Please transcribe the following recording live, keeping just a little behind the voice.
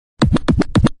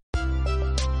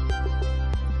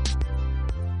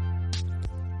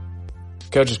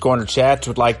Coach's Corner Chats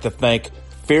would like to thank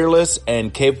Fearless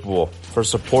and Capable for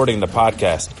supporting the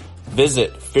podcast.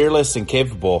 Visit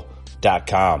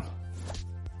fearlessandcapable.com.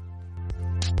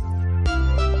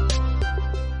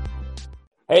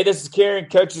 Hey, this is Kieran,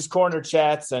 Coach's Corner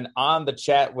Chats, and on the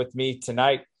chat with me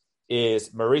tonight is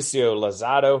Mauricio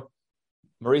Lozado.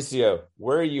 Mauricio,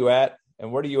 where are you at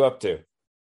and what are you up to?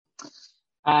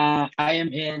 I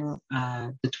am in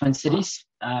the Twin Cities,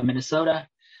 Minnesota.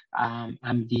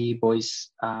 I'm the boys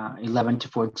 11 to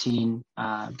 14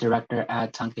 director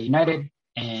at Tonka United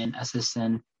and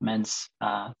assistant men's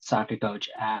soccer coach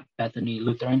at Bethany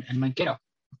Lutheran in Mankato.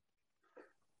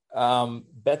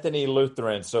 Bethany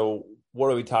Lutheran. So what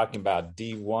are we talking about?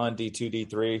 D1, D2,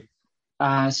 D3?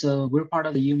 So we're part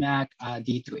of the UMAC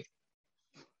D3.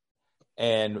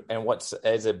 And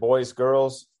is it boys,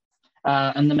 girls?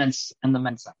 And the men's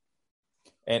side.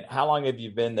 And how long have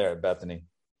you been there at Bethany?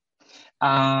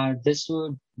 This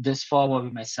fall will be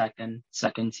my second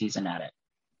season at it.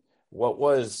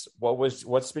 What's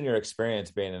been your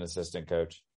experience being an assistant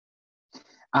coach?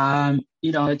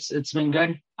 It's been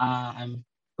good. I'm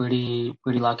pretty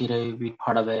lucky to be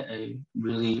part of a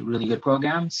really, really good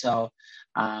program. So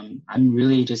I'm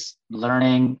really just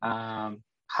learning how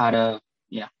to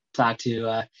talk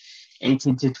to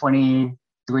 18 to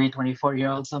 23,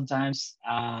 24-year-olds sometimes,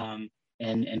 and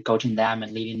coaching them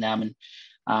and leading them and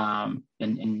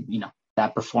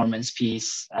that performance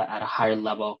piece at a higher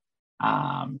level,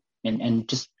 and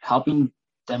just helping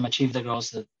them achieve the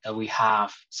goals that we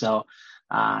have. So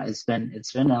it's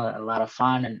been a lot of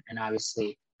fun, and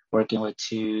obviously working with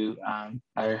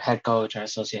our head coach, our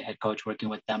associate head coach, working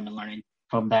with them and learning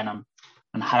from them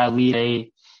on how to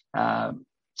lead a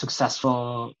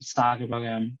successful soccer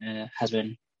program has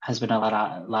been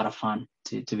a lot of fun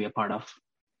to be a part of.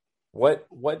 What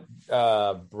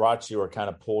brought you or kind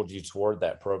of pulled you toward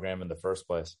that program in the first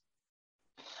place?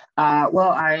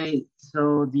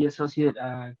 So the associate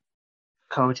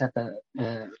coach at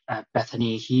at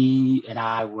Bethany, he and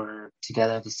I were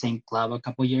together at the same club a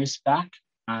couple years back,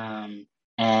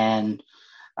 and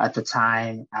at the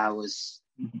time I was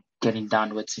getting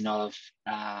done with Sinolov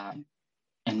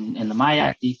in the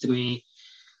MIAC D3.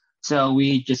 So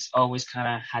we just always kind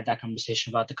of had that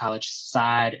conversation about the college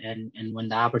side. And when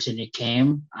the opportunity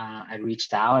came, I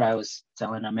reached out. I was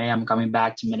telling them, hey, I'm coming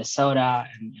back to Minnesota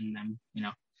and I'm,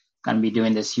 going to be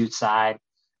doing this youth side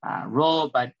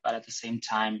role. But at the same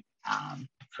time,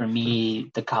 for me,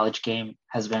 the college game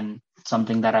has been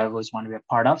something that I always want to be a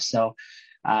part of. So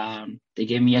they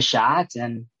gave me a shot.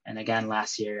 And again,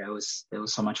 last year, it was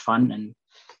so much fun and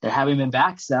they're having me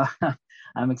back. So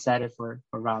I'm excited for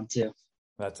round 2.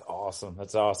 That's awesome.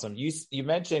 You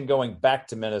mentioned going back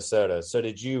to Minnesota. So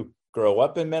did you grow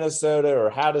up in Minnesota,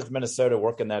 or how does Minnesota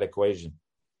work in that equation?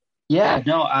 Yeah,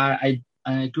 no, I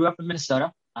grew up in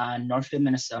Minnesota, Northfield,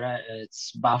 Minnesota.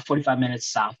 It's about 45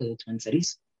 minutes south of the Twin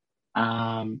Cities.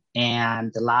 And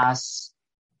the last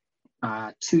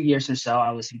 2 years or so,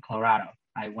 I was in Colorado.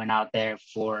 I went out there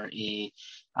for a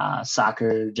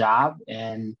soccer job,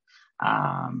 and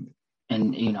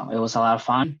it was a lot of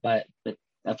fun, but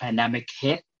a pandemic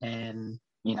hit, and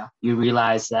you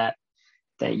realize that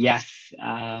yes,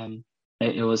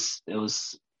 it was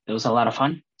a lot of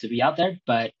fun to be out there,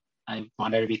 but I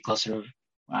wanted to be closer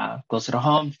to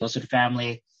home, closer to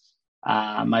family.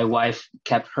 My wife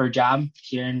kept her job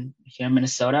here in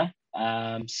Minnesota,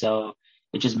 so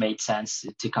it just made sense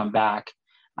to come back.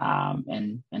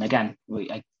 And again,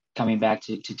 coming back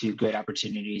to 2 great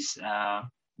opportunities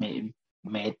made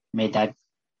that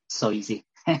so easy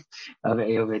of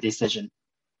a decision.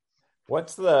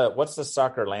 What's the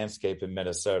soccer landscape in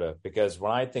Minnesota? Because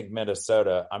when I think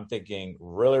Minnesota, I'm thinking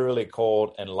really, really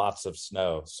cold and lots of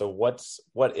snow. So what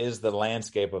is the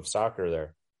landscape of soccer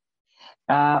there?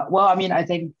 I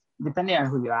think depending on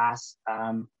who you ask,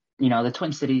 the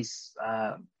Twin Cities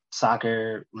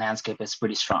soccer landscape is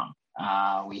pretty strong.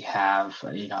 We have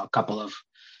a couple of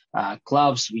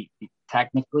clubs. We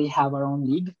technically have our own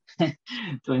league,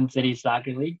 Twin Cities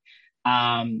Soccer League.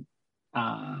 It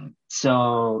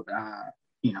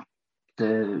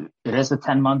is a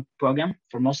 10-month program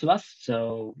for most of us.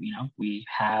 So, we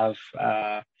have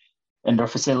indoor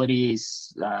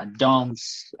facilities,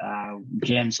 domes,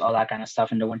 gyms, all that kind of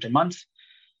stuff in the winter months.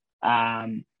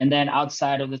 And then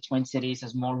outside of the Twin Cities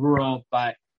is more rural,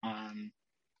 but,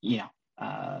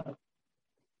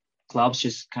 clubs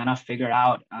just kind of figure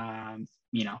out,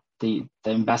 the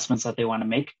investments that they want to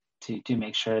make to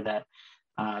make sure that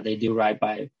they do right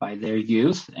by their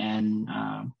youth. And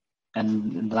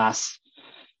in the last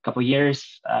couple of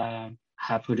years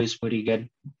have produced pretty good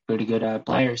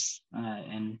players.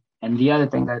 And And the other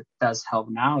thing that does help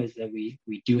now is that we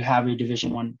do have a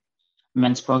Division I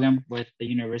men's program with the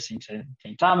University of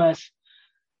St. Thomas.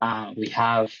 We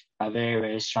have a very,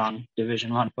 very strong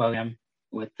Division I program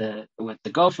with the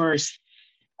Gophers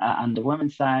on the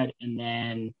women's side, and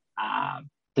then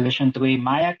Division III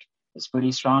MIAC is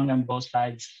pretty strong on both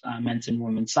sides, men's and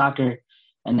women's soccer,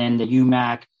 and then the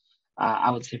UMAC.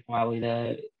 I would say probably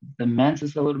the men's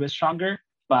is a little bit stronger,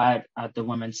 but the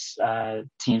women's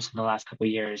teams in the last couple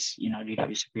of years,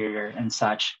 GW Superior and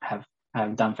such, have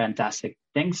done fantastic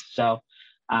things. So,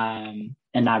 and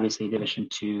obviously Division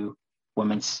II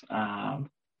women's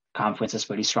conference is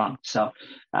pretty strong. So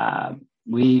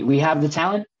we have the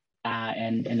talent,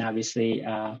 and obviously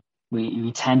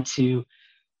we tend to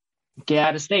get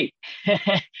out of state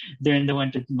during the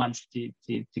winter months to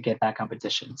get that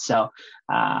competition. So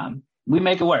we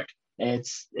make it work.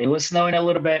 It was snowing a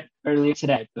little bit earlier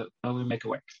today, but we make it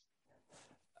work.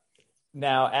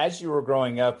 Now, as you were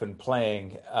growing up and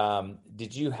playing,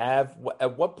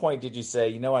 at what point did you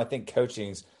say, I think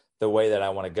coaching's the way that I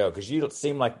want to go? Because you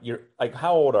seem like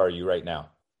how old are you right now?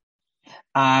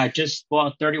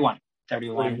 31.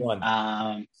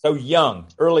 31. So young,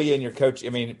 early in your coach. I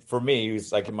mean, for me,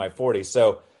 who's like in my 40s.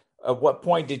 So at what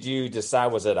point did you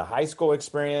decide? Was it a high school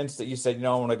experience that you said,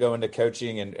 I want to go into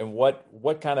coaching? And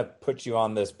what kind of put you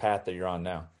on this path that you're on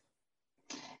now?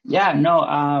 Yeah,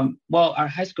 no. Well, our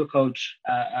high school coach,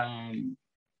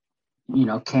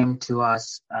 came to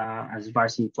us as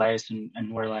varsity players,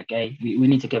 and we're like, hey, we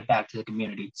need to give back to the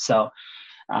community. So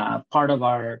part of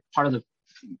the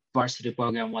varsity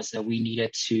program was that we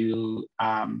needed to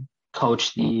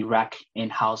coach the rec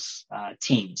in-house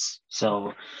teams.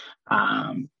 So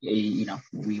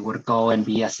we would go and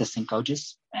be assistant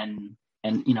coaches, and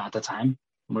at the time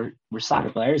we're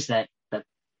soccer players that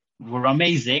were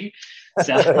amazing.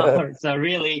 So so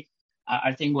really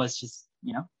our thing was just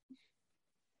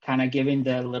kind of giving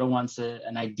the little ones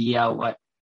an idea what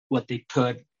they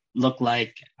could look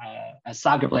like as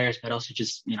soccer players, but also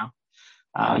just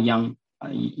young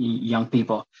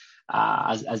people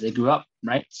as they grew up,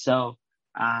 right? So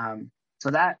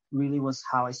that really was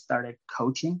how I started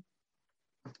coaching.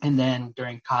 And then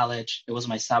during college, it was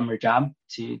my summer job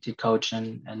to coach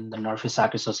in the Northfield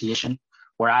Soccer Association,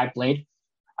 where I played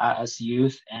as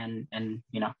youth and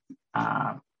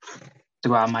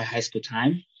throughout my high school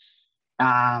time.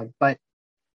 But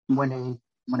when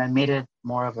I made it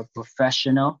more of a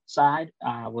professional side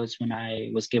was when I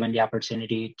was given the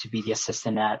opportunity to be the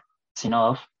assistant at St.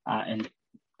 Olaf in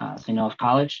St. Olaf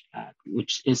College,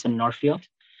 which is in Northfield.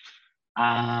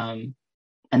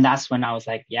 And that's when I was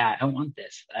like, yeah, I want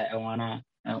this. I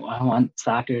want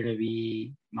soccer to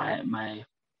be my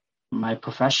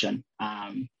profession.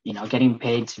 Getting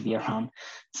paid to be around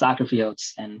soccer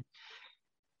fields and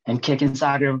kicking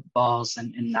soccer balls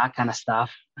and that kind of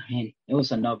stuff. I mean, it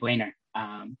was a no-brainer.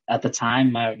 At the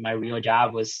time, my real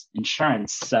job was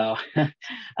insurance. So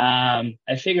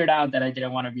I figured out that I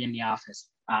didn't want to be in the office.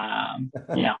 That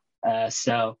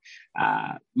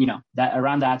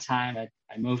around that time,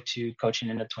 I moved to coaching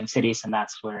in the Twin Cities, and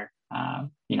that's where,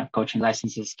 coaching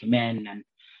licenses came in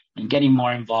and getting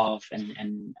more involved.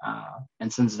 And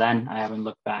since then, I haven't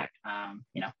looked back.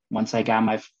 Once I got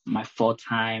my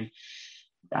full-time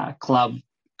club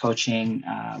coaching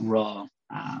role,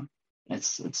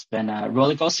 it's been a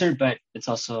roller coaster, but it's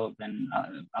also been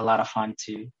a lot of fun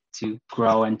to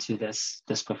grow into this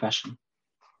profession.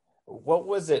 What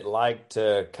was it like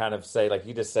to kind of say, like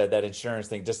you just said, that insurance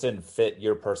thing just didn't fit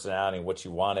your personality and what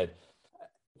you wanted?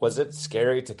 Was it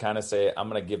scary to kind of say, I'm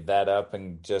going to give that up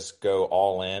and just go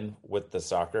all in with the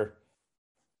soccer?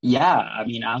 Yeah, I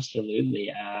mean,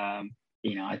 absolutely. I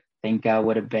think I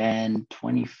would have been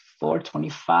 24,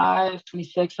 25,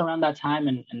 26 around that time.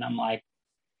 And I'm like,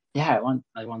 yeah,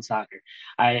 I want soccer.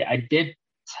 I did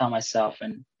tell myself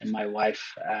and my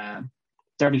wife,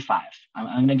 35. I'm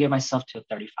going to give myself to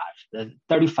 35. The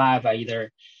 35, I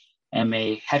either am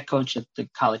a head coach at the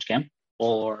college camp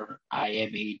or I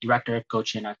am a director of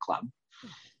coaching a club.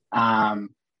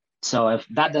 So if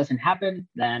that doesn't happen,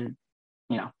 then,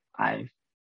 I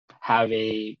have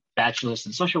a bachelor's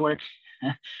in social work.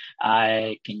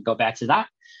 I can go back to that.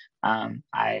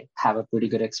 I have a pretty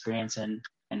good experience in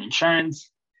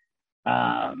insurance.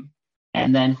 And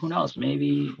then who knows,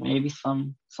 maybe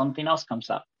something else comes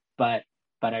up. But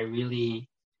I really,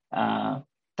 that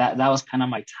was kind of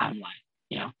my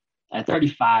timeline, At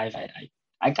 35,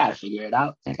 I got to figure it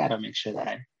out. I got to make sure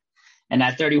that and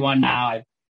at 31 now,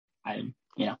 I'm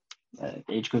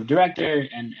age group director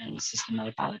and assistant at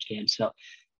a college game. So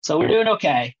we're doing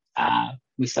okay.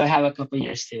 We still have a couple of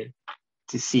years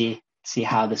to see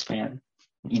how this plan,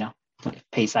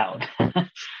 pays out.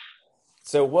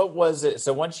 So what was it?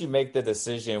 So once you make the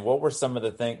decision, what were some of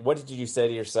the things, what did you say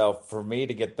to yourself for me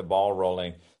to get the ball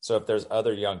rolling? So if there's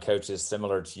other young coaches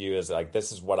similar to you, is like,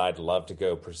 this is what I'd love to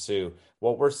go pursue.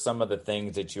 What were some of the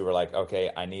things that you were like, okay,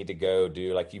 I need to go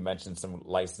do, like you mentioned some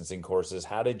licensing courses.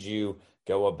 How did you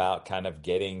go about kind of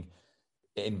getting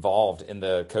involved in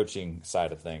the coaching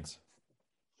side of things?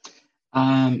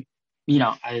 Um,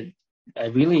 I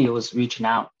really was reaching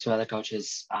out to other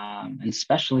coaches, and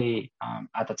especially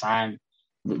at the time,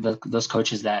 those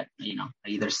coaches that I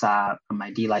either saw from my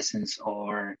D license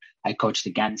or I coached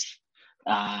against,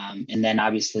 and then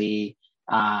obviously,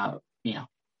 you know,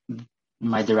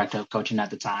 my director of coaching at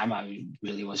the time, I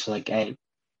really was like, hey,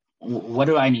 what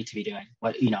do I need to be doing?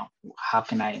 How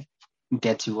can I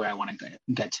get to where I want to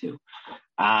get to?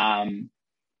 Um,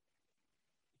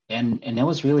 and it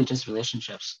was really just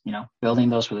relationships,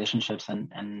 building those relationships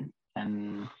and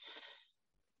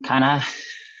kind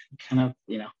of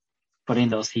putting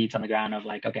those seeds on the ground of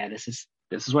like, okay, this is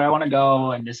where I want to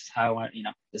go, and this is how I want,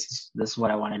 this is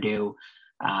what I want to do.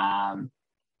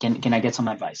 Can I get some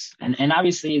advice? And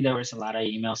obviously there was a lot of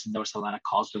emails and there was a lot of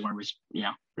calls that weren't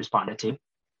responded to.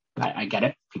 I get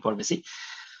it, people are busy,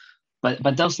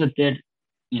 but those that did,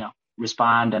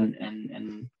 respond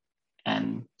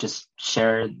and just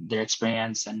share their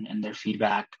experience and their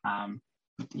feedback.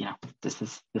 This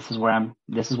is why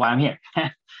I'm here.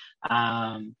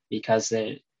 Because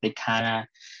they kind of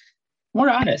we're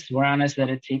honest that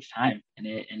it takes time and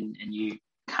you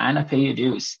kind of pay your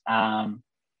dues.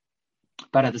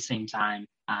 But at the same time,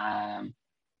 I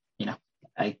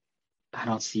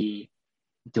don't see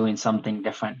doing something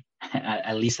different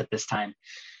at least at this time.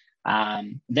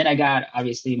 Then I got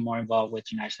obviously more involved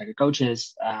with United Soccer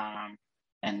Coaches,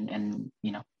 and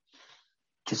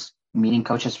just meeting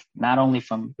coaches not only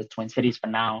from the Twin Cities but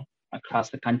now across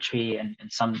the country and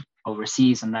some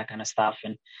overseas and that kind of stuff.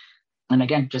 And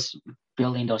again, just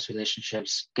building those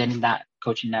relationships, getting that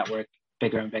coaching network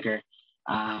bigger and bigger,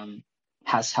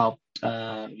 has helped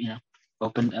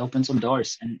open some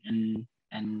doors and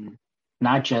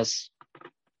not just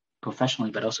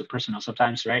professionally but also personal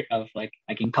sometimes, right? Of like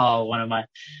I can call one of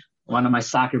my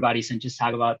soccer buddies and just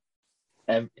talk about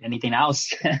anything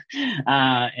else.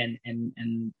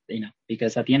 And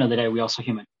because at the end of the day we're also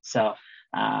human. So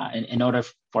in order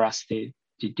for us to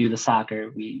do the soccer,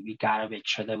 we gotta make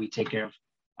sure that we take care of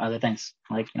other things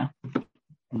like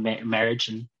marriage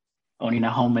and owning a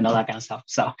home and all that kind of stuff.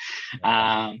 So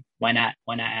why not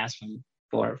ask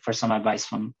for some advice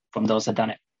from those that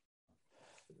done it.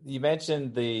 You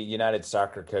mentioned the United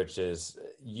Soccer Coaches.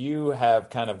 You have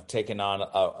kind of taken on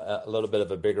a little bit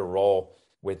of a bigger role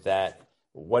with that.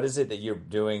 What is it that you're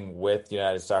doing with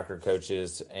United Soccer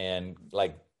Coaches, and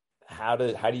like how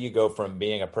do you go from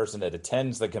being a person that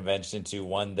attends the convention to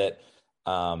one that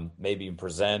maybe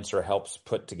presents or helps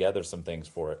put together some things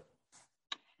for it?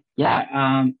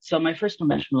 Yeah. So my first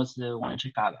convention was the one in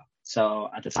Chicago. So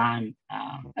at the time,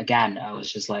 again, I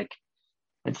was just like,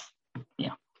 it's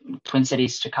Twin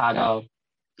Cities, Chicago,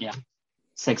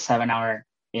 6, 7 hour,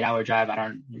 8 hour drive. I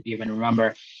don't even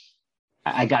remember.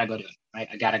 I gotta go do it, right?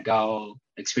 I gotta go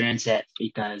experience it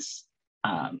because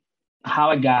how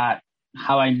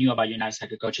I knew about United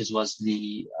Soccer Coaches was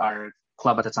our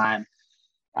club at the time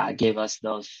gave us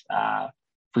those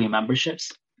free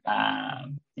memberships.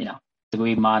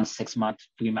 3 month, 6 month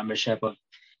free membership of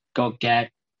go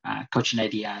get coaching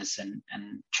ideas and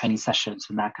training sessions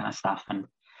and that kind of stuff. And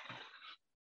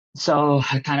so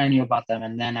I kind of knew about them,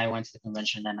 and then I went to the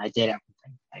convention and I did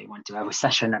everything. I went to every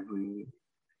session,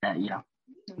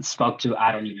 spoke to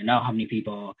I don't even know how many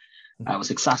people. I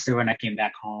was exhausted when I came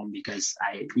back home because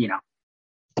I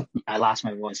lost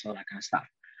my voice, all that kind of stuff.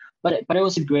 But it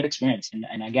was a great experience,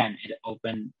 and again, it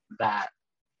opened that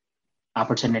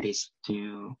opportunities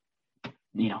to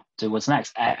to what's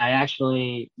next. I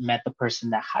actually met the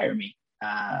person that hired me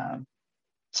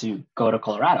to go to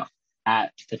Colorado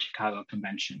at the Chicago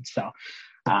convention. So,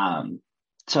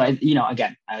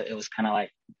 again, it was kind of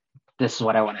like, this is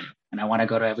what I want to do. And I want to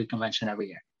go to every convention every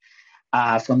year.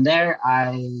 From there,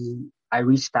 I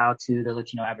reached out to the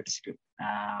Latino Advocacy Group,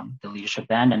 the leadership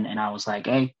then. And I was like,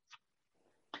 hey,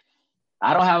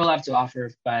 I don't have a lot to offer,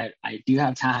 but I do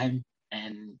have time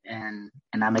and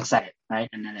I'm excited, right?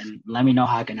 And then let me know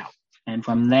how I can help. And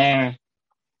from there,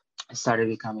 I started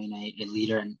becoming a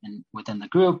leader and within the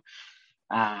group.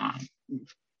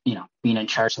 Being in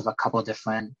charge of a couple of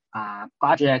different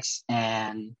projects,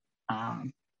 and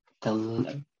I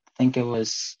think it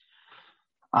was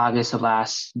August of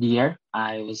last year,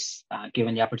 I was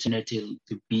given the opportunity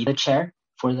to be the chair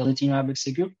for the Latino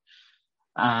Advocacy Group.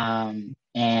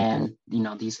 And,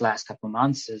 these last couple of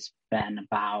months has been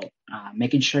about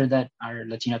making sure that our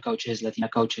Latina coaches, Latina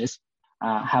coaches,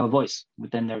 have a voice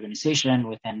within the organization,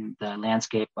 within the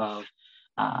landscape of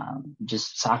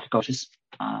just soccer coaches.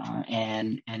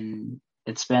 And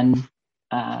it's been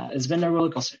a roller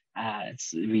coaster.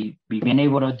 We've been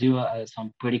able to do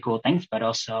some pretty cool things, but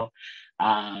also,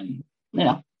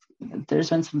 there's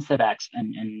been some setbacks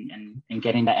and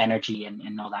getting the energy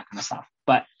and all that kind of stuff.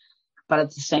 But at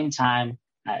the same time,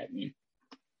 I mean,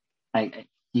 I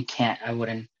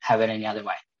wouldn't have it any other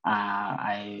way.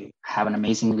 I have an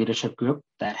amazing leadership group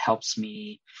that helps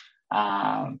me,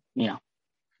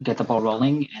 get the ball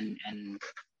rolling and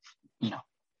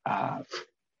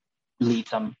lead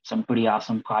some pretty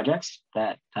awesome projects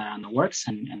that are in the works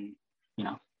and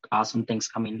awesome things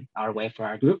coming our way for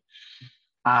our group.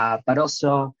 But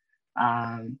also,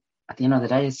 at the end of the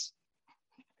day, it's,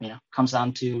 comes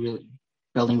down to really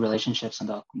building relationships and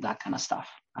that kind of stuff.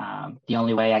 The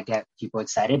only way I get people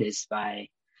excited is by,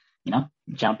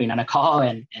 jumping on a call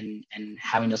and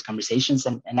having those conversations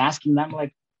and asking them,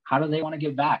 like, how do they want to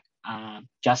give back?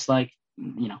 Just like,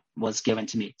 was given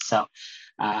to me. So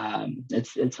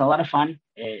it's a lot of fun.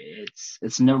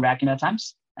 It's nerve-wracking at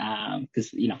times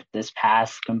because, this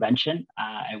past convention,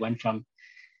 I went from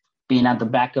being at the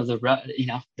back of the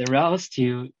rows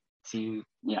to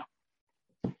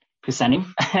presenting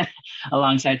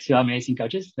alongside two amazing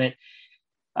coaches. But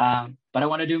I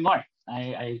want to do more.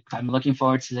 I'm looking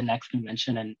forward to the next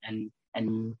convention and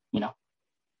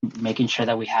making sure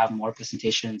that we have more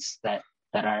presentations that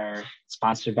are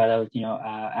sponsored by the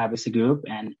advocacy group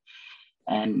and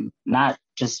not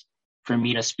just for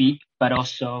me to speak, but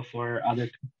also for other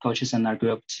coaches in our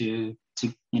group to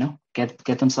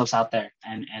get themselves out there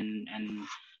and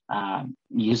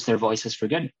use their voices for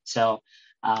good. So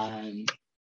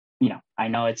I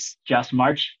know it's just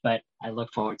March, but I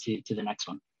look forward to the next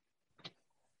one.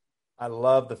 I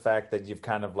love the fact that you've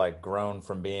kind of like grown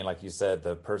from being, like you said,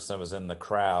 the person that was in the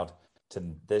crowd to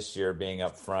this year being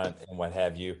up front and what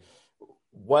have you.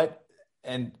 What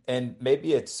and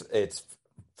maybe it's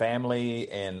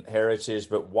family and heritage,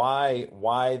 but why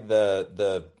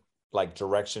the like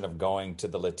direction of going to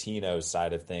the Latino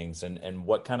side of things and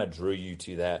what kind of drew you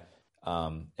to that?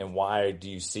 And why do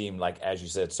you seem like, as you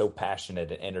said, so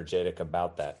passionate and energetic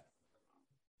about that?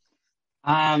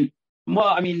 Well,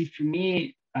 I mean, for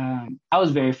me, I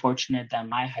was very fortunate that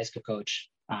my high school coach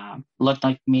looked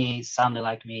like me, sounded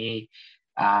like me,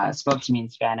 spoke to me in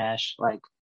Spanish. Like,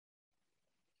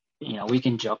 we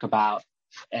can joke about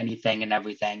anything and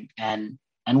everything, and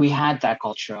we had that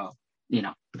cultural,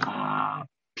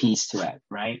 piece to it,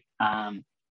 right?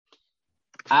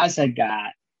 As I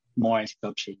got more into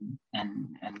coaching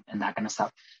and that kind of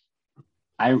stuff,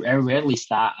 I rarely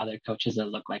saw other coaches that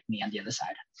look like me on the other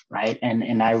side, right?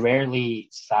 And I rarely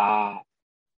saw,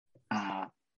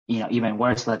 even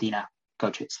worse Latina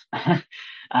coaches.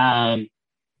 And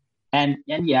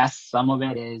yes, some of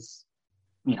it is,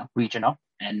 regional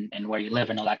and where you live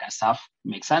and all that kind of stuff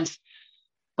makes sense.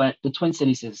 But the Twin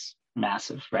Cities is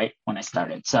massive, right? When I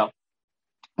started, so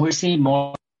we're seeing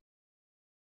more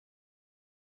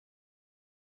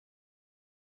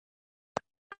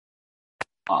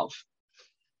of.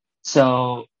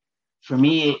 So for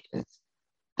me,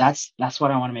 that's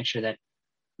what I want to make sure that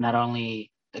not only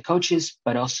the coaches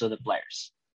but also the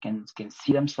players can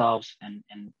see themselves and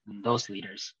those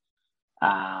leaders.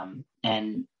 And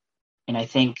I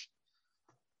think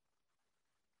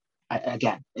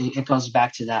again it goes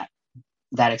back to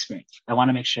that experience. I want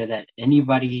to make sure that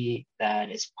anybody that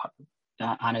is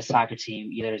on a soccer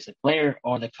team, either as a player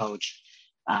or the coach,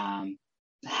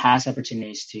 has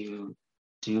opportunities to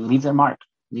leave their mark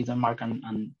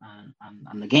on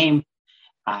the game,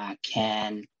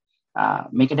 can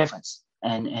make a difference.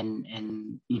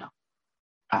 And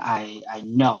I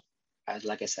know, as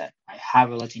like I said, I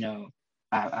have a Latino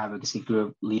advocacy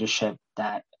group leadership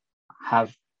that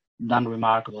have done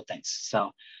remarkable things.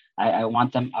 So I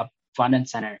want them up front and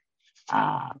center,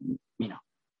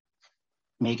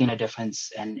 making a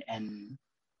difference and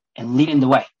leading the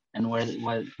way, and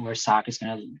where soccer is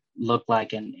going to look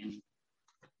like and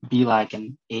be like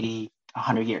in 80,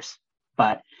 100 years.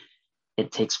 But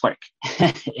it takes work.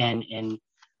 and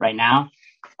right now,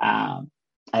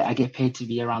 I get paid to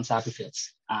be around soccer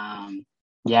fields.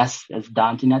 Yes, it's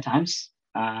daunting at times.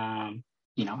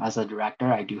 As a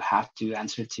director, I do have to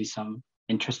answer to some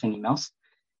interesting emails,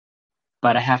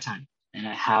 but I have time and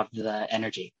I have the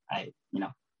energy.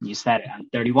 You said it, I'm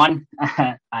 31.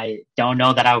 I don't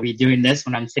know that I'll be doing this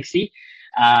when I'm 60.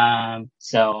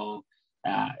 So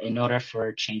in order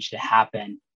for change to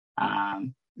happen,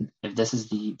 if this is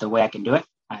the way I can do it,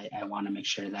 I want to make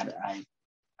sure that I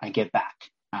give back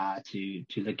to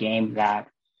the game that,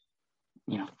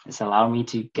 it's allowed me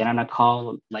to get on a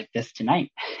call like this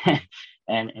tonight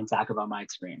and talk about my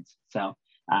experience. So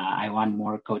I want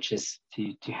more coaches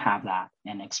to have that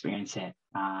and experience it.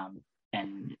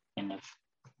 And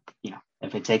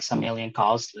if it takes a million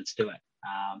calls, let's do it.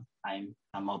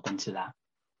 I'm open to that.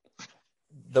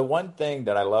 The one thing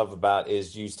that I love about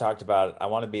is you talked about, I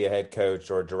want to be a head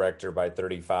coach or a director by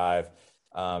 35.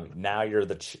 Now you're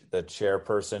the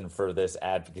chairperson for this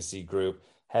advocacy group.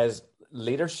 Has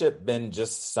leadership been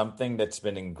just something that's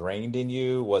been ingrained in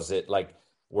you? Was it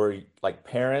were like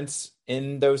parents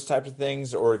in those types of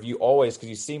things, or have you always, because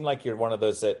you seem like you're one of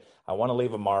those that I want to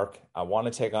leave a mark, I want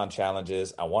to take on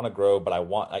challenges, I want to grow,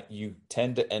 but you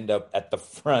tend to end up at the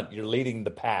front, you're leading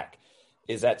the pack.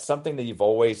 Is that something that you've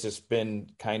always just been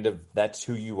kind of, that's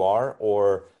who you are,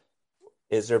 or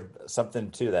is there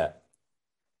something to that?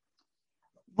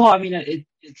 Well, I mean,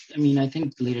 I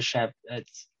think leadership,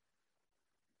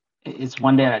 it's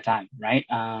one day at a time, right?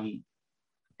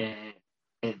 It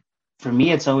for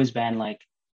me, it's always been like,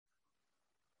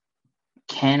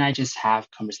 can I just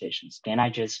have conversations? Can I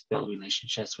just build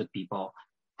relationships with people,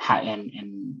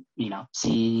 and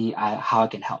see how I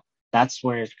can help? That's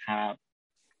where it's kind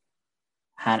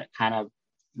of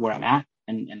where I'm at,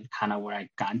 and kind of where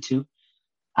I've gotten to.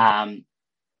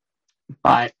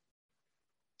 But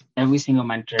every single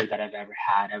mentor that I've ever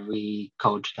had, every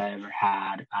coach that I ever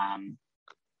had,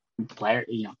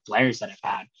 players that I've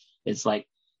had, it's like,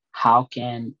 how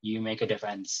can you make a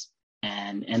difference?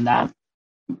 And in that,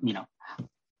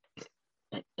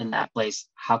 in that place,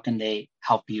 how can they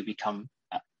help you become,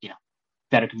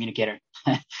 better communicator,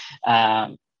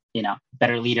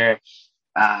 better leader,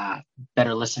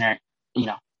 better listener,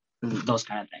 those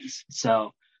kind of things.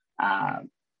 So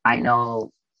I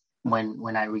know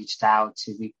when I reached out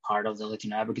to be part of the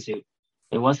Latino advocacy,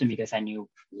 it wasn't because I knew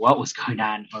what was going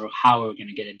on or how we were going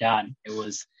to get it done. It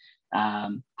was,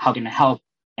 how can I help?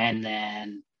 And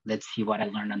then let's see what I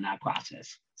learned in that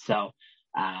process. So,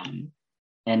 and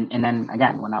then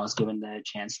again, when I was given the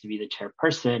chance to be the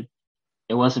chairperson,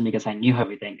 it wasn't because I knew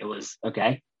everything. It was,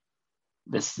 okay,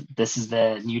 this is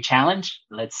the new challenge.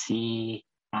 Let's see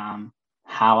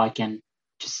how I can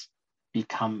just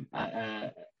become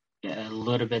a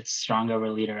little bit stronger of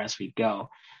a leader as we go.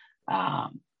 I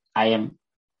am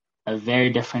a very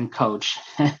different coach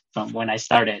from when I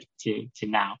started to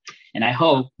now. And I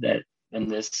hope that in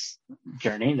this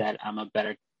journey that I'm a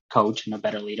better coach and a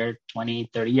better leader 20,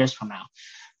 30 years from now.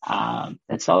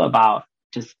 It's all about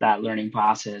just that learning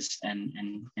process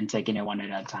and taking it one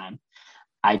at a time.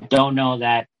 I don't know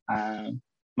that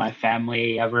my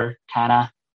family ever kind of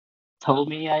told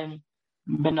me I've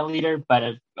been a leader, but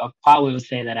I'll probably would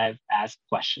say that I've asked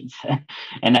questions,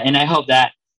 and I hope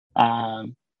that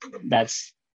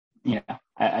that's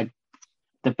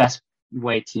the best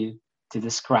way to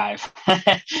describe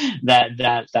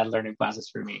that learning process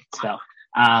for me. So,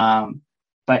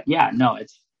 but yeah, no,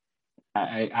 it's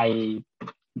I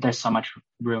there's so much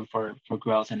room for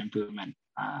growth and improvement.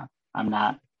 I'm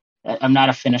not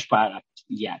a finished product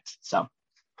yet. So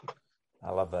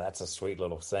I love that. That's a sweet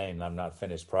little saying. I'm not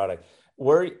finished product.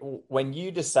 When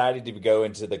you decided to go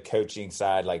into the coaching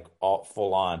side, like all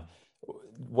full on,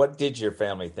 what did your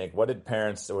family think? What did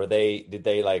parents, were they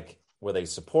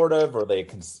supportive, or they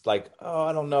like, oh,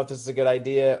 I don't know if this is a good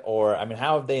idea? Or, I mean,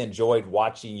 how have they enjoyed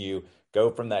watching you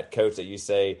go from that coach that you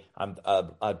say, I'm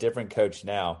a different coach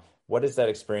now? What has that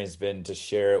experience been to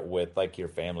share it with like your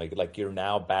family? Like you're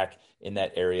now back in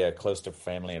that area close to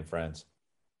family and friends.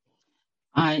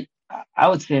 I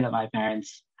would say that my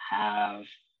parents have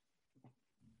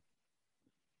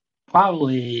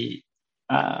probably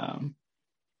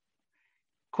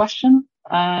questioned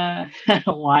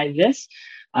why this,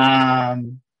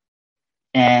 and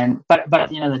but at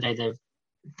the end of the day, they've,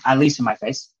 at least in my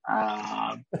face,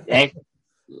 hey,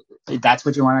 if that's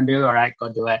what you want to do, all right,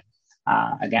 go do it.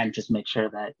 Again, just make sure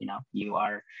that you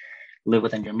are live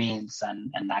within your means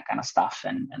and that kind of stuff,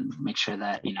 and make sure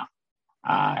that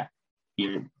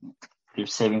you're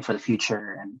saving for the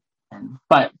future, and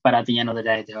but at the end of the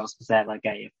day, they also said like,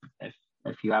 hey,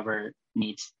 if you ever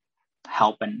need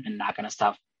help and that kind of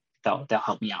stuff, they'll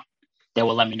help me out. They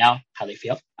will let me know how they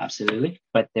feel, absolutely,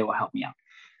 but they will help me out.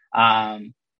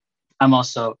 I'm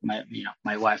also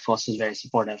my wife also is very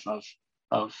supportive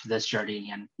of this journey,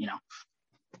 and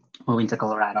moving to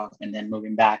Colorado and then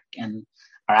moving back, and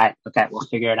all right, okay, we'll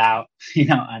figure it out,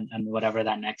 and whatever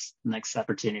that next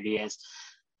opportunity is.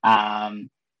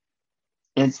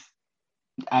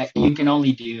 You can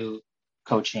only do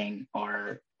coaching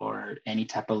or any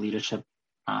type of leadership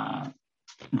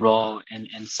role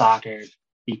in soccer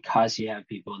because you have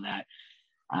people that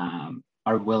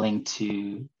are willing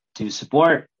to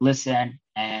support, listen,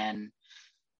 and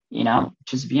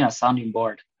just be a sounding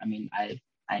board. I mean,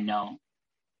 I know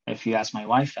if you ask my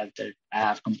wife, I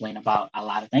have complained about a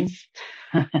lot of things.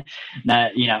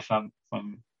 That from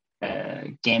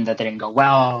a game that didn't go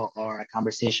well, or a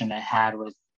conversation I had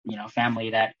with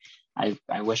family that I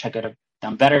wish I could have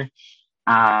done better.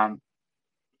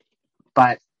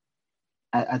 But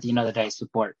at the end of the day,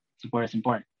 support is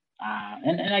important.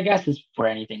 And I guess it's for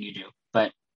anything you do,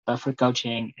 but for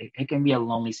coaching, it can be a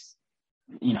lonely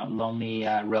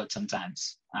road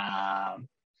sometimes. And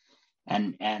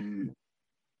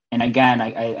again,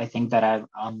 I think that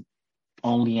I'm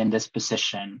only in this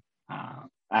position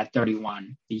at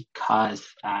 31 because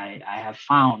I have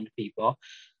found people,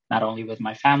 not only with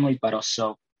my family, but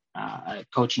also a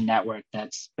coaching network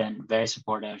that's been very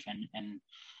supportive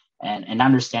and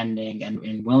understanding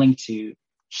and willing to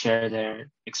share their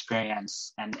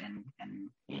experience and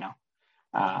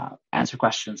answer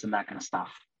questions and that kind of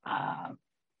stuff.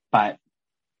 But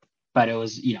it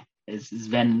was, it's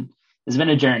been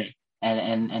a journey.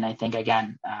 And I think,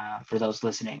 again, for those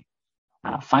listening,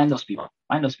 find those people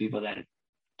that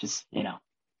just,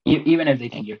 even if they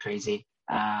think you're crazy,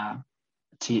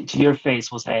 to your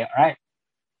face will say, all right,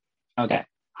 okay,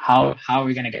 how are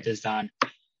we going to get this done?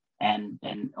 And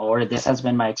or this has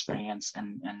been my experience,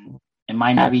 and it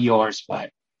might not be yours, but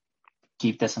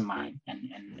keep this in mind.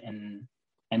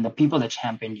 And the people that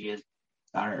champion you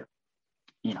are,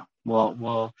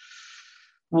 will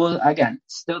again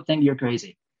still think you're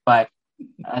crazy, but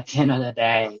at the end of the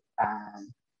day,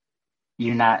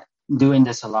 you're not doing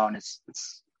this alone. It's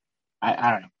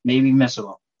I don't know, maybe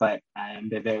miserable, but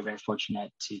I'm very, very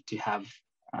fortunate to have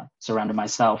surrounded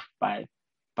myself by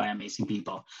amazing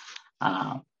people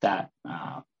that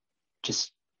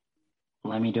just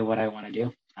let me do what I want to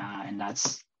do, and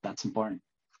that's important.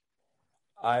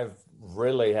 I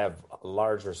really have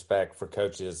large respect for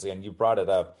coaches, and you brought it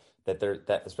up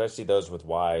that especially those with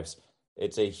wives,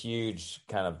 it's a huge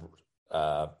kind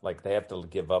of like they have to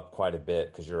give up quite a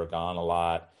bit because you're gone a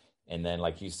lot, and then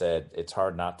like you said, it's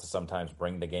hard not to sometimes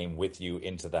bring the game with you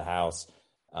into the house,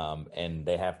 and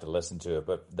they have to listen to it.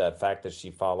 But the fact that she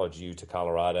followed you to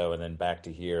Colorado and then back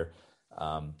to here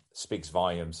speaks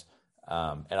volumes,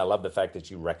 and I love the fact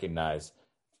that you recognize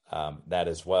that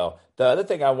as well. The other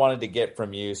thing I wanted to get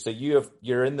from you, so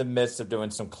you're in the midst of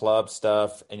doing some club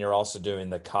stuff, and you're also doing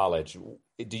the college.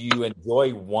 Do you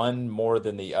enjoy one more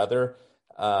than the other?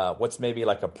 What's maybe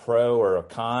like a pro or a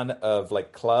con of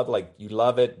like club? Like you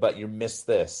love it, but you miss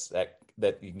this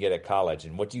that you can get at college,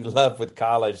 and what do you love with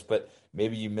college, but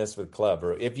maybe you miss with club?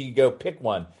 Or if you go pick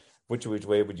one, which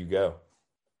way would you go?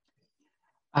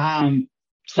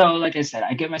 So like I said,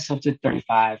 I give myself to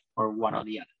 35 for one or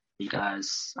the other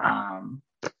because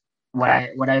what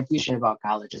I appreciate about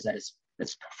college is that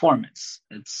it's performance.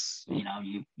 It's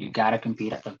you got to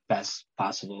compete at the best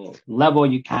possible level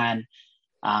you can,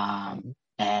 and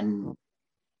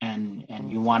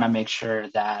you want to make sure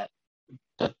that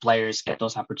the players get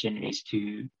those opportunities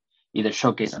to either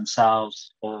showcase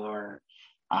themselves or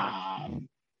um,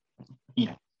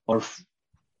 or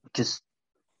just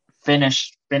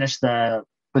finish the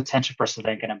potential person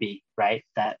they're going to be, right?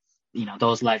 That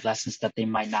those life lessons that they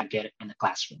might not get in the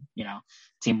classroom,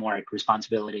 teamwork,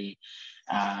 responsibility,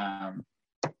 um,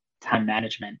 time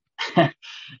management, how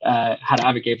to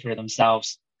advocate for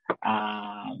themselves,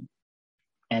 and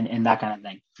that kind of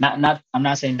thing. Not I'm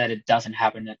not saying that it doesn't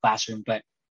happen in the classroom, but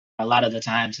a lot of the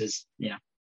times is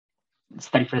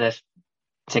study for this,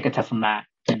 take a test on that,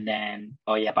 and then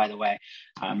oh yeah, by the way,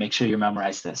 make sure you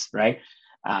memorize this, right?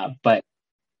 But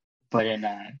in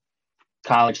a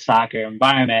college soccer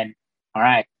environment, all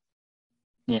right,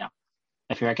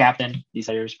 if you're a captain, these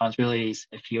are your responsibilities.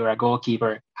 If you're a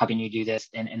goalkeeper, how can you do this,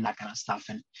 and that kind of stuff.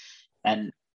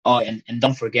 And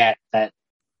don't forget that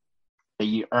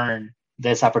you earn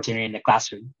this opportunity in the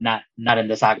classroom, not in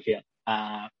the soccer field.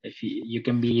 If you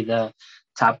can be the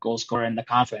top goal scorer in the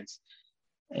conference,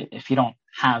 if you don't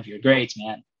have your grades,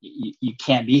 man, you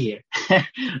can't be here,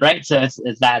 right? So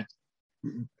it's that.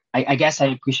 I guess I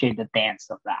appreciate the dance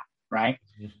of that, right?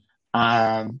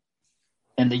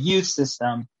 In the youth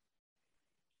system,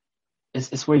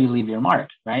 it's where you leave your mark,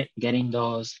 right? Getting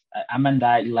those, I'm in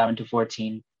that 11 to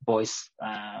 14 boys.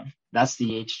 That's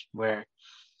the age where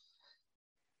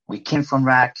we came from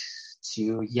rec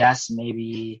to, yes,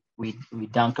 maybe we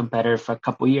done competitive for a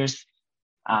couple years.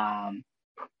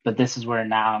 But this is where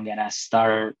now I'm going to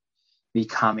start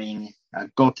becoming a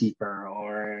goalkeeper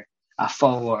or a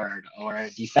forward or a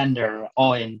defender.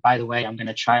 Oh, and by the way, I'm going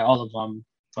to try all of them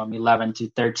from 11 to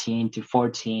 13 to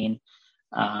 14.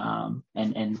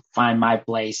 and find my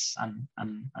place on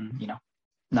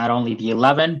not only the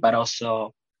 11 but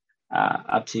also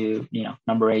up to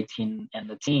number 18 in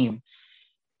the team,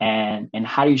 and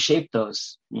how do you shape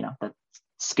those the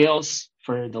skills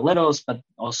for the littles, but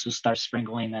also start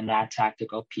sprinkling in that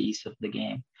tactical piece of the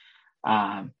game.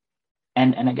 And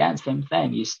again, same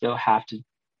thing. You still have to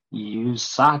use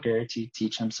soccer to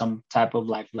teach them some type of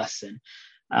life lesson.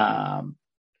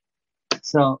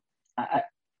 So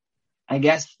I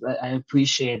guess I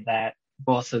appreciate that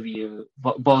both of you,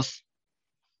 both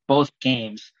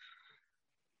games,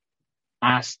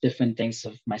 ask different things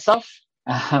of myself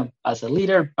as a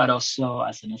leader, but also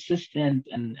as an assistant,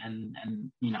 and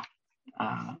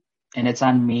and it's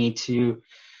on me to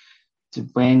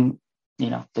bring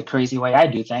the crazy way I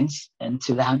do things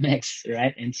into that mix,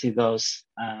 right? Into those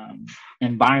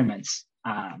environments,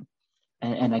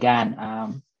 and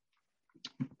again,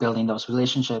 building those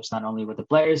relationships not only with the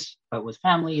players but with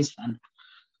families,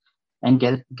 and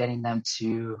getting them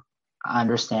to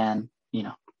understand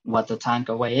what the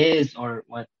Tanka way is, or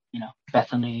what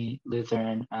Bethany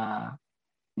Lutheran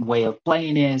way of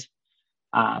playing is,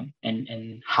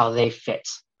 and how they fit,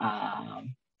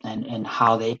 and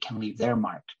how they can leave their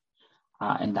mark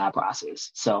in that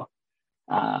process. So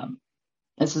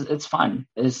it's fun.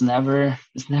 It's never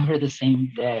the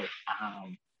same day,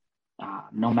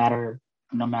 no matter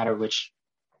which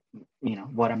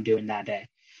what I'm doing that day.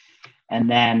 And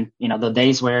then the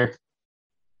days where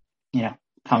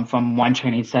come from one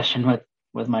training session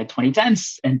with my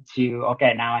 2010s into,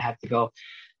 okay, now I have to go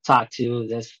talk to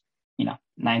this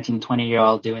 19,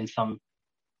 20-year-old doing some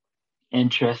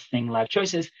interesting life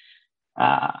choices,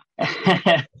 and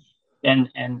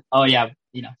oh yeah,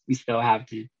 we still have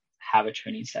to have a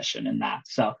training session in that.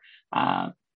 So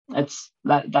that's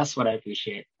what I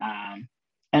appreciate. And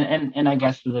I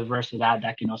guess the reverse of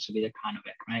that can also be the con of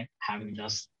it, right? Having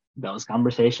those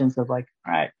conversations of like,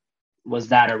 all right, was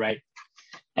that a right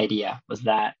idea? Was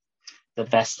that the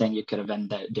best thing you could have been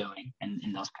doing,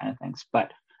 and those kind of things?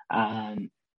 But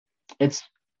it's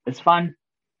fun,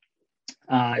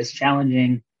 it's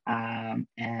challenging, and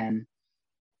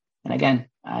again,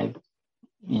 I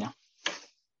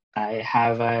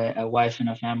have a wife and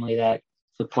a family that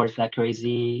supports that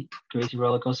crazy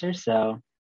roller coaster. So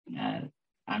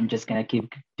I'm just gonna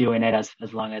keep doing it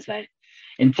as long as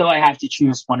until I have to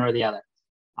choose one or the other.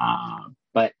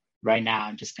 But right now,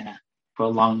 I'm just gonna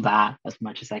prolong that as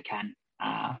much as I can.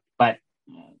 But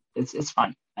it's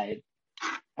fun.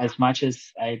 As much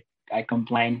as I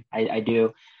complain, I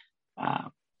do.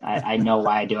 I know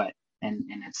why I do it, and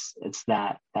it's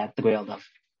that thrill of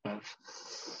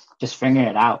just figuring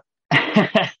it out.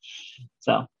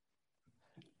 So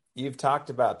You've talked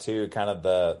about too, kind of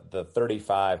the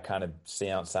 35 kind of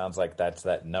sounds like that's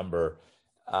that number.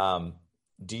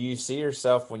 Do you see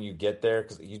yourself when you get there?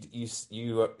 Because you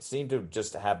seem to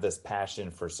just have this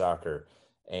passion for soccer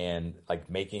and like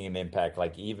making an impact,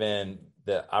 like even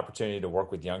the opportunity to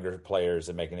work with younger players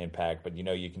and make an impact. But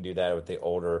you can do that with the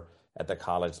older at the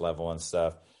college level and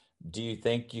stuff. Do you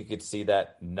think you could see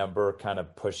that number kind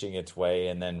of pushing its way,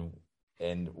 and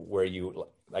where you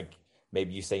like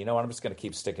maybe you say, you know what, I'm just going to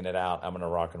keep sticking it out. I'm going to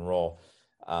rock and roll.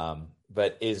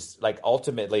 But is like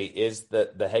ultimately is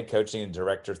the head coaching and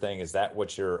director thing, is that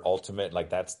what your ultimate, like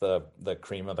that's the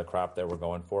cream of the crop that we're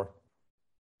going for?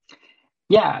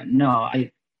 Yeah, no,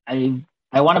 I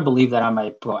want to believe that I'm a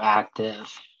proactive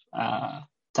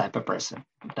type of person,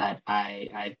 that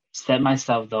I set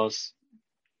myself those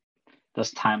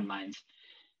timelines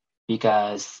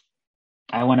because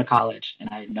I went to college and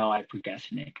I know I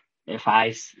procrastinate.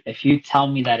 If you tell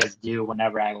me that it's due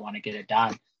whenever I want to get it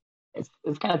done, it's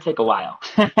gonna take a while.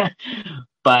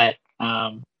 But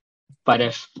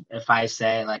if I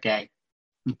say like, hey,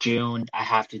 June, I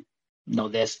have to know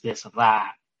this or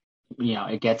that,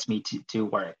 it gets me to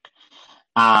work.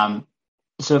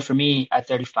 So for me at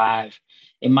 35,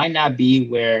 it might not be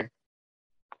where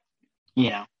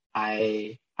I'm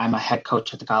a head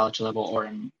coach at the college level,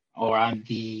 or I'm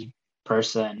the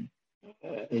person,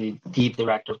 the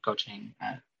director of coaching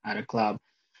at a club.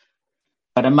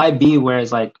 But it might be where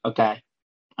it's like, okay,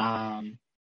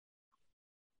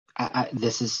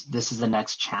 this is the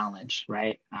next challenge,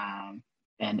 right? And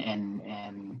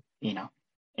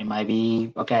it might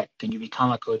be, okay, can you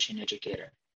become a coaching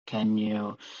educator? Can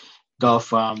you go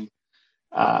from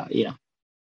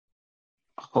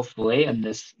hopefully, in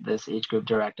this age group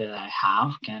director that I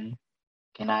have, can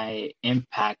I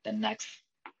impact the next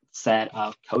set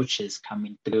of coaches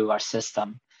coming through our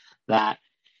system that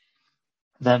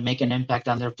make an impact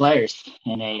on their players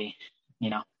in a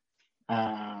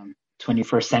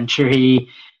 21st century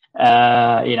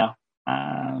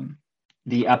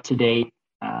the up to date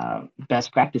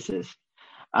best practices.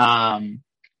 Um,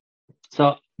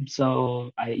 so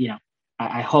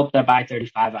I hope that by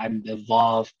 35 I'm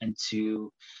evolved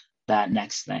into that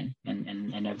next thing,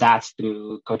 and if that's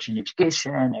through coaching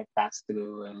education, if that's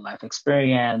through a life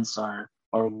experience or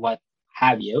what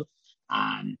have you.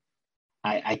 um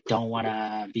I don't want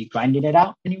to be grinding it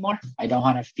out anymore. I don't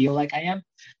want to feel like I am.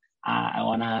 I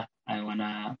want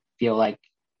to feel like,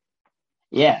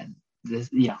 yeah,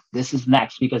 this is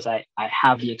next, because I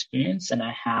have the experience and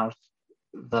I have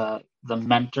the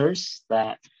mentors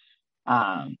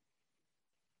um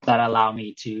that allow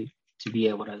me to be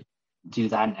able to do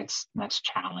that next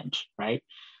challenge, right?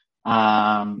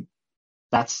 um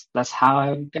that's how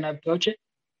I'm gonna approach it.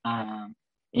 um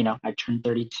I turned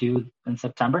 32 in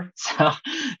September, so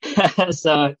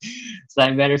so so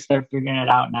I better start figuring it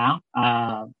out now.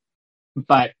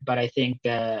 But I think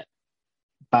that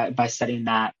by setting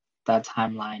that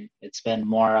timeline, it's been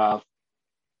more of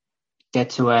get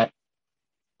to it,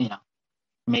 you know,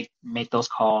 make those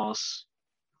calls,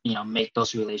 make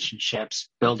those relationships,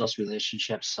 build those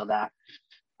relationships, so that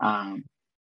um,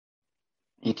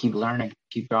 you keep learning,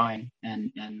 keep growing,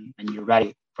 and you're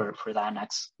ready for that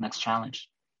next challenge.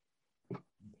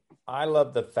 I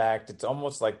love the fact it's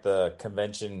almost like the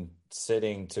convention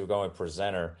sitting to going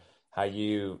presenter. How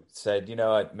you said, you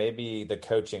know what, maybe the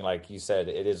coaching, like you said,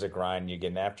 it is a grind, you're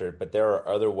getting after it, but there are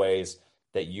other ways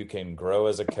that you can grow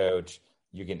as a coach,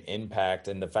 you can impact.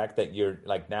 And the fact that you're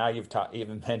like now you've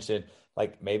even mentioned,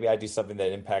 like maybe I do something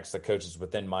that impacts the coaches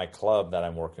within my club that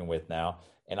I'm working with now,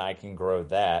 and I can grow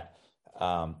that.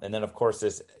 And then of course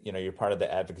this, you're part of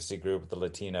the advocacy group, the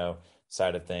Latino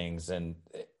side of things. And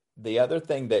the other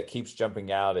thing that keeps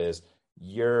jumping out is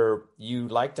you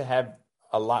like to have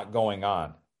a lot going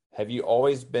on. Have you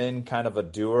always been kind of a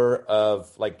doer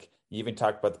of, like, you even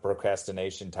talked about the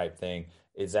procrastination type thing?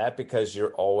 Is that because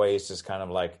you're always just kind of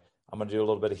like, I'm going to do a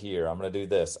little bit of here, I'm going to do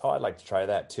this. Oh, I'd like to try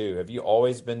that too. Have you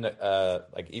always been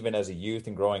like even as a youth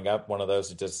and growing up, one of those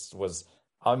that just was,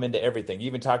 I'm into everything? You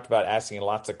even talked about asking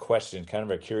lots of questions, kind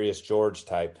of a curious George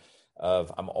type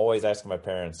of, I'm always asking my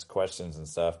parents questions and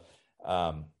stuff.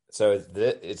 So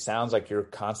it sounds like you're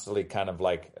constantly kind of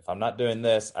like, if I'm not doing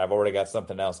this, I've already got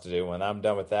something else to do. When I'm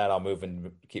done with that, I'll move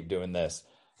and keep doing this.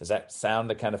 Does that sound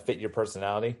to kind of fit your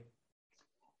personality?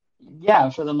 Yeah,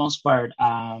 for the most part.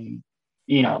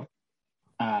 You know,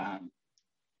 um,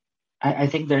 I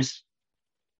think there's,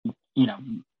 you know,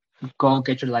 go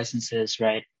get your licenses,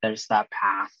 right? There's that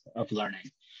path of learning,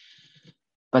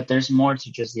 but there's more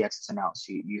to just the X's and O's.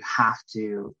 You have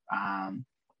to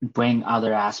bring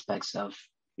other aspects of,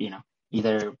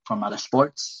 either from other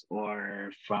sports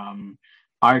or from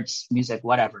arts, music,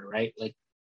 whatever, right? Like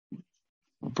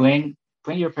bring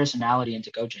your personality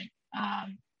into coaching. I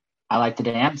like to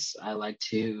dance. I like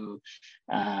to.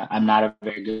 I'm not a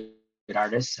very good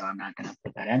artist, so I'm not going to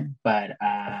put that in. But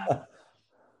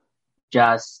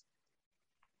just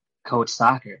coach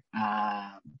soccer.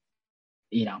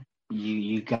 You know,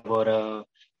 you get able to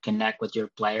connect with your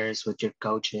players, with your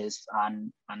coaches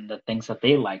on the things that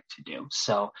they like to do.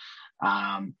 So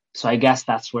I guess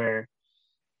that's where,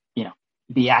 you know,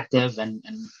 be active and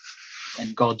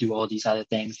go do all these other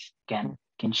things can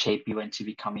shape you into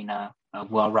becoming a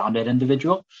well-rounded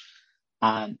individual.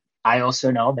 I also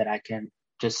know that I can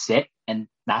just sit and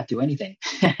not do anything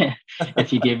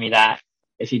if you give me that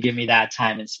if you give me that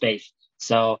time and space.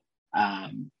 So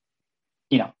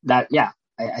that, yeah,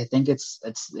 I think it's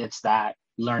that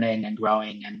learning and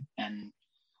growing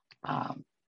um,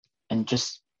 and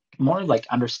just more like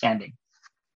understanding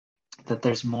that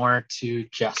there's more to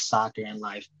just soccer in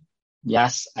life.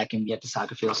 Yes, I can be at the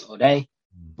soccer fields all day.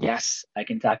 Yes, I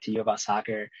can talk to you about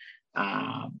soccer,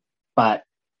 um, but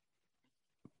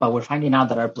we're finding out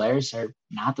that our players are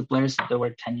not the players that they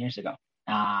were 10 years ago.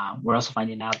 We're also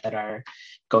finding out that our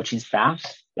coaching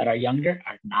staffs that are younger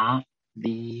are not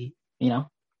the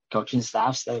coaching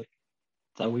staffs that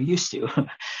we're used to.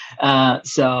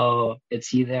 So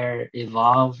it's either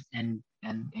evolve and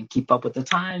keep up with the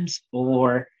times,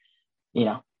 or you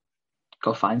know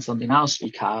go find something else,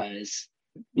 because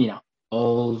you know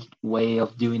old way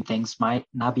of doing things might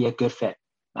not be a good fit.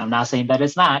 I'm not saying that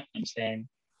it's not. I'm saying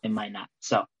it might not.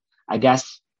 So I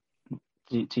guess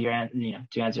to your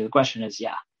to answer the question is,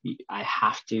 yeah, I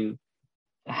have to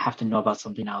know about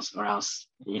something else, or else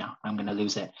I'm gonna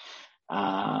lose it.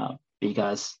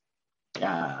 Because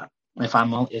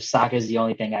if soccer is the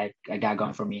only thing I got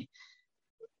going for me,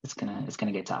 it's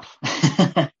gonna get tough.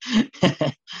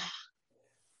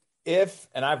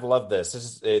 And I've loved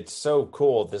this. It's so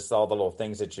cool. This all the little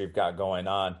things that you've got going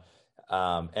on.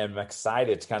 And I'm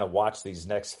excited to kind of watch these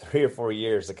next 3 or 4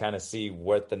 years to kind of see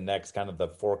what the next kind of the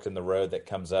fork in the road that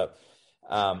comes up.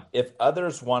 If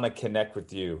others want to connect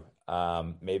with you,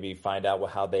 maybe find out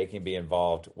how they can be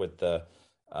involved with the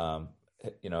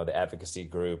advocacy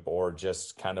group, or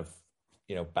just kind of,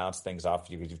 bounce things off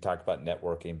you, because you've talked about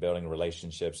networking, building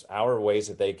relationships. How are ways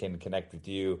that they can connect with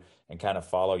you and kind of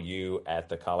follow you at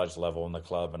the college level in the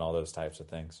club and all those types of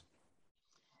things?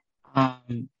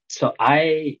 So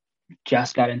I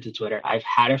just got into Twitter. I've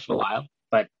had it for a while,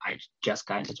 but I just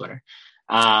got into Twitter.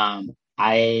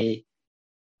 I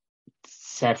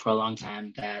said for a long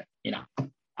time that,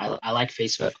 I like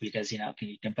Facebook because, you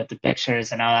can put the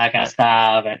pictures and all that kind of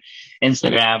stuff, and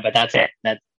Instagram, but that's it.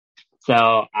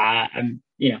 So I'm,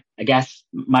 I guess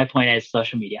my point is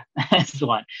social media is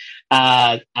one.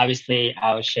 Obviously,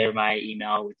 I'll share my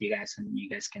email with you guys, and you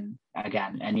guys can,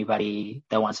 again, anybody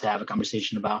that wants to have a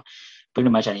conversation about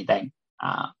pretty much anything.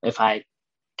 If I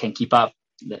can keep up,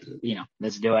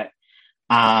 let's do it.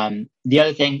 The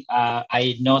other thing,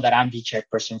 I know that I'm the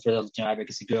chairperson for the Latino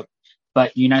Advocacy Group,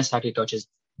 but United Soccer Coaches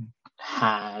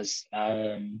has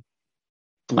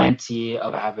plenty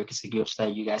of advocacy groups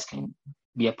that you guys can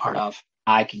be a part of.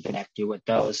 I can connect you with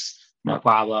those, no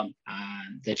problem.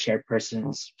 The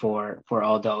chairpersons for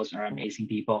all those are amazing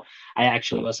people. I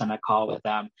actually was on a call with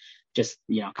them just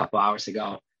a couple hours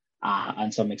ago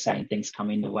on some exciting things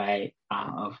coming the way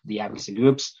of the advocacy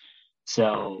groups.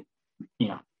 So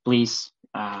please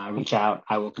reach out.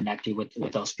 I will connect you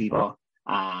with those people,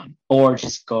 or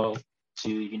just go to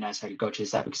United Soccer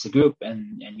Coaches Advocacy Group,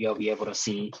 and you'll be able to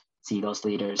see those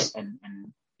leaders.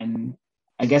 And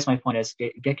I guess my point is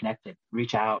get connected,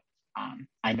 reach out.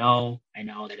 I know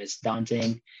that it's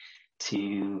daunting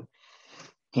to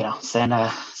send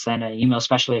an email,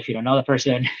 especially if you don't know the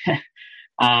person.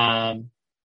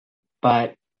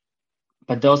 But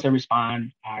those that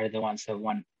respond are the ones that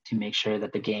want to make sure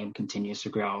that the game continues to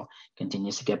grow,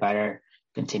 continues to get better,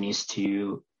 continues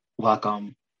to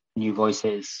welcome new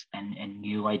voices and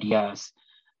new ideas.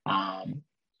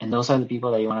 And those are the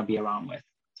people that you want to be around with.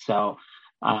 So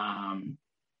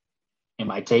it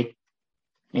might take,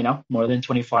 more than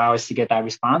 24 hours to get that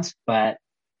response, but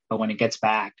when it gets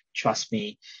back, trust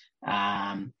me,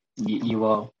 you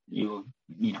will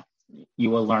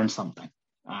learn something.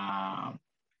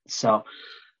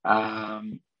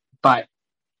 But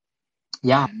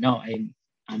yeah, no,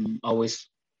 I'm always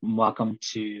welcome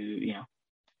to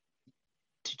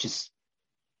just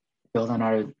build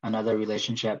another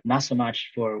relationship, not so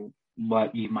much for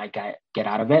what you might get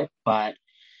out of it, but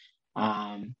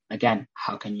again,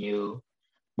 how can you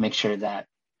make sure that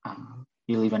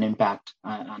you leave an impact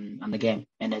on the game?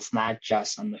 And it's not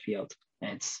just on the field.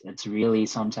 It's really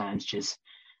sometimes just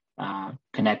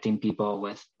connecting people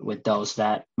with those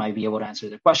that might be able to answer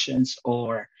their questions,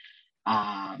 or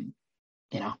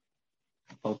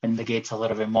open the gates a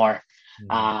little bit more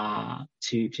to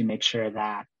make sure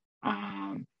that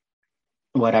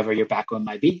whatever your background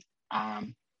might be,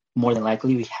 more than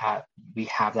likely we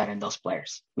have that in those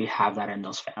players. We have that in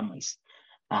those families.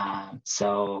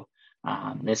 So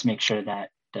let's make sure that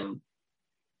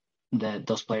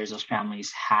those players, those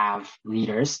families have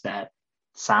leaders that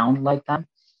sound like them,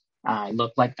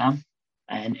 look like them,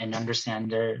 and understand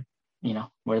their,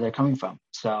 where they're coming from.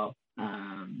 So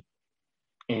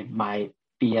it might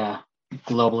be a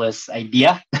globalist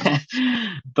idea,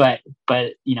 but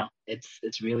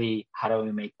it's really, how do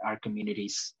we make our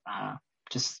communities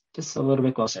just a little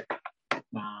bit closer,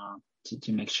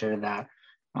 to make sure that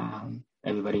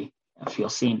everybody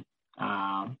feels seen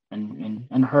and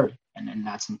heard, and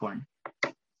that's important.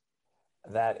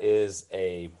 That is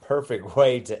a perfect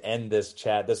way to end this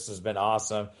chat. This has been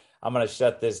awesome. I'm going to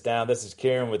shut this down. This is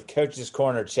Kieran with Coach's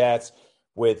Corner Chats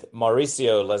with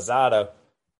Mauricio Lozada,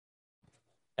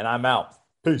 and I'm out.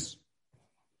 Peace.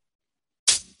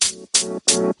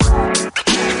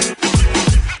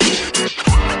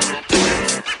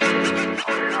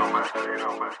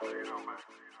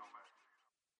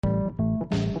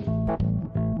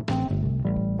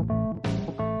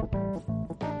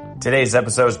 Today's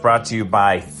episode is brought to you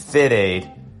by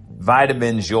FitAid,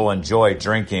 vitamins you'll enjoy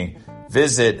drinking.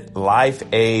 Visit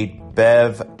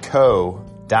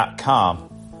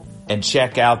lifeaidbevco.com and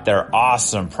check out their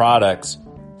awesome products.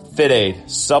 FitAid,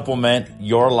 supplement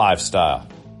your lifestyle.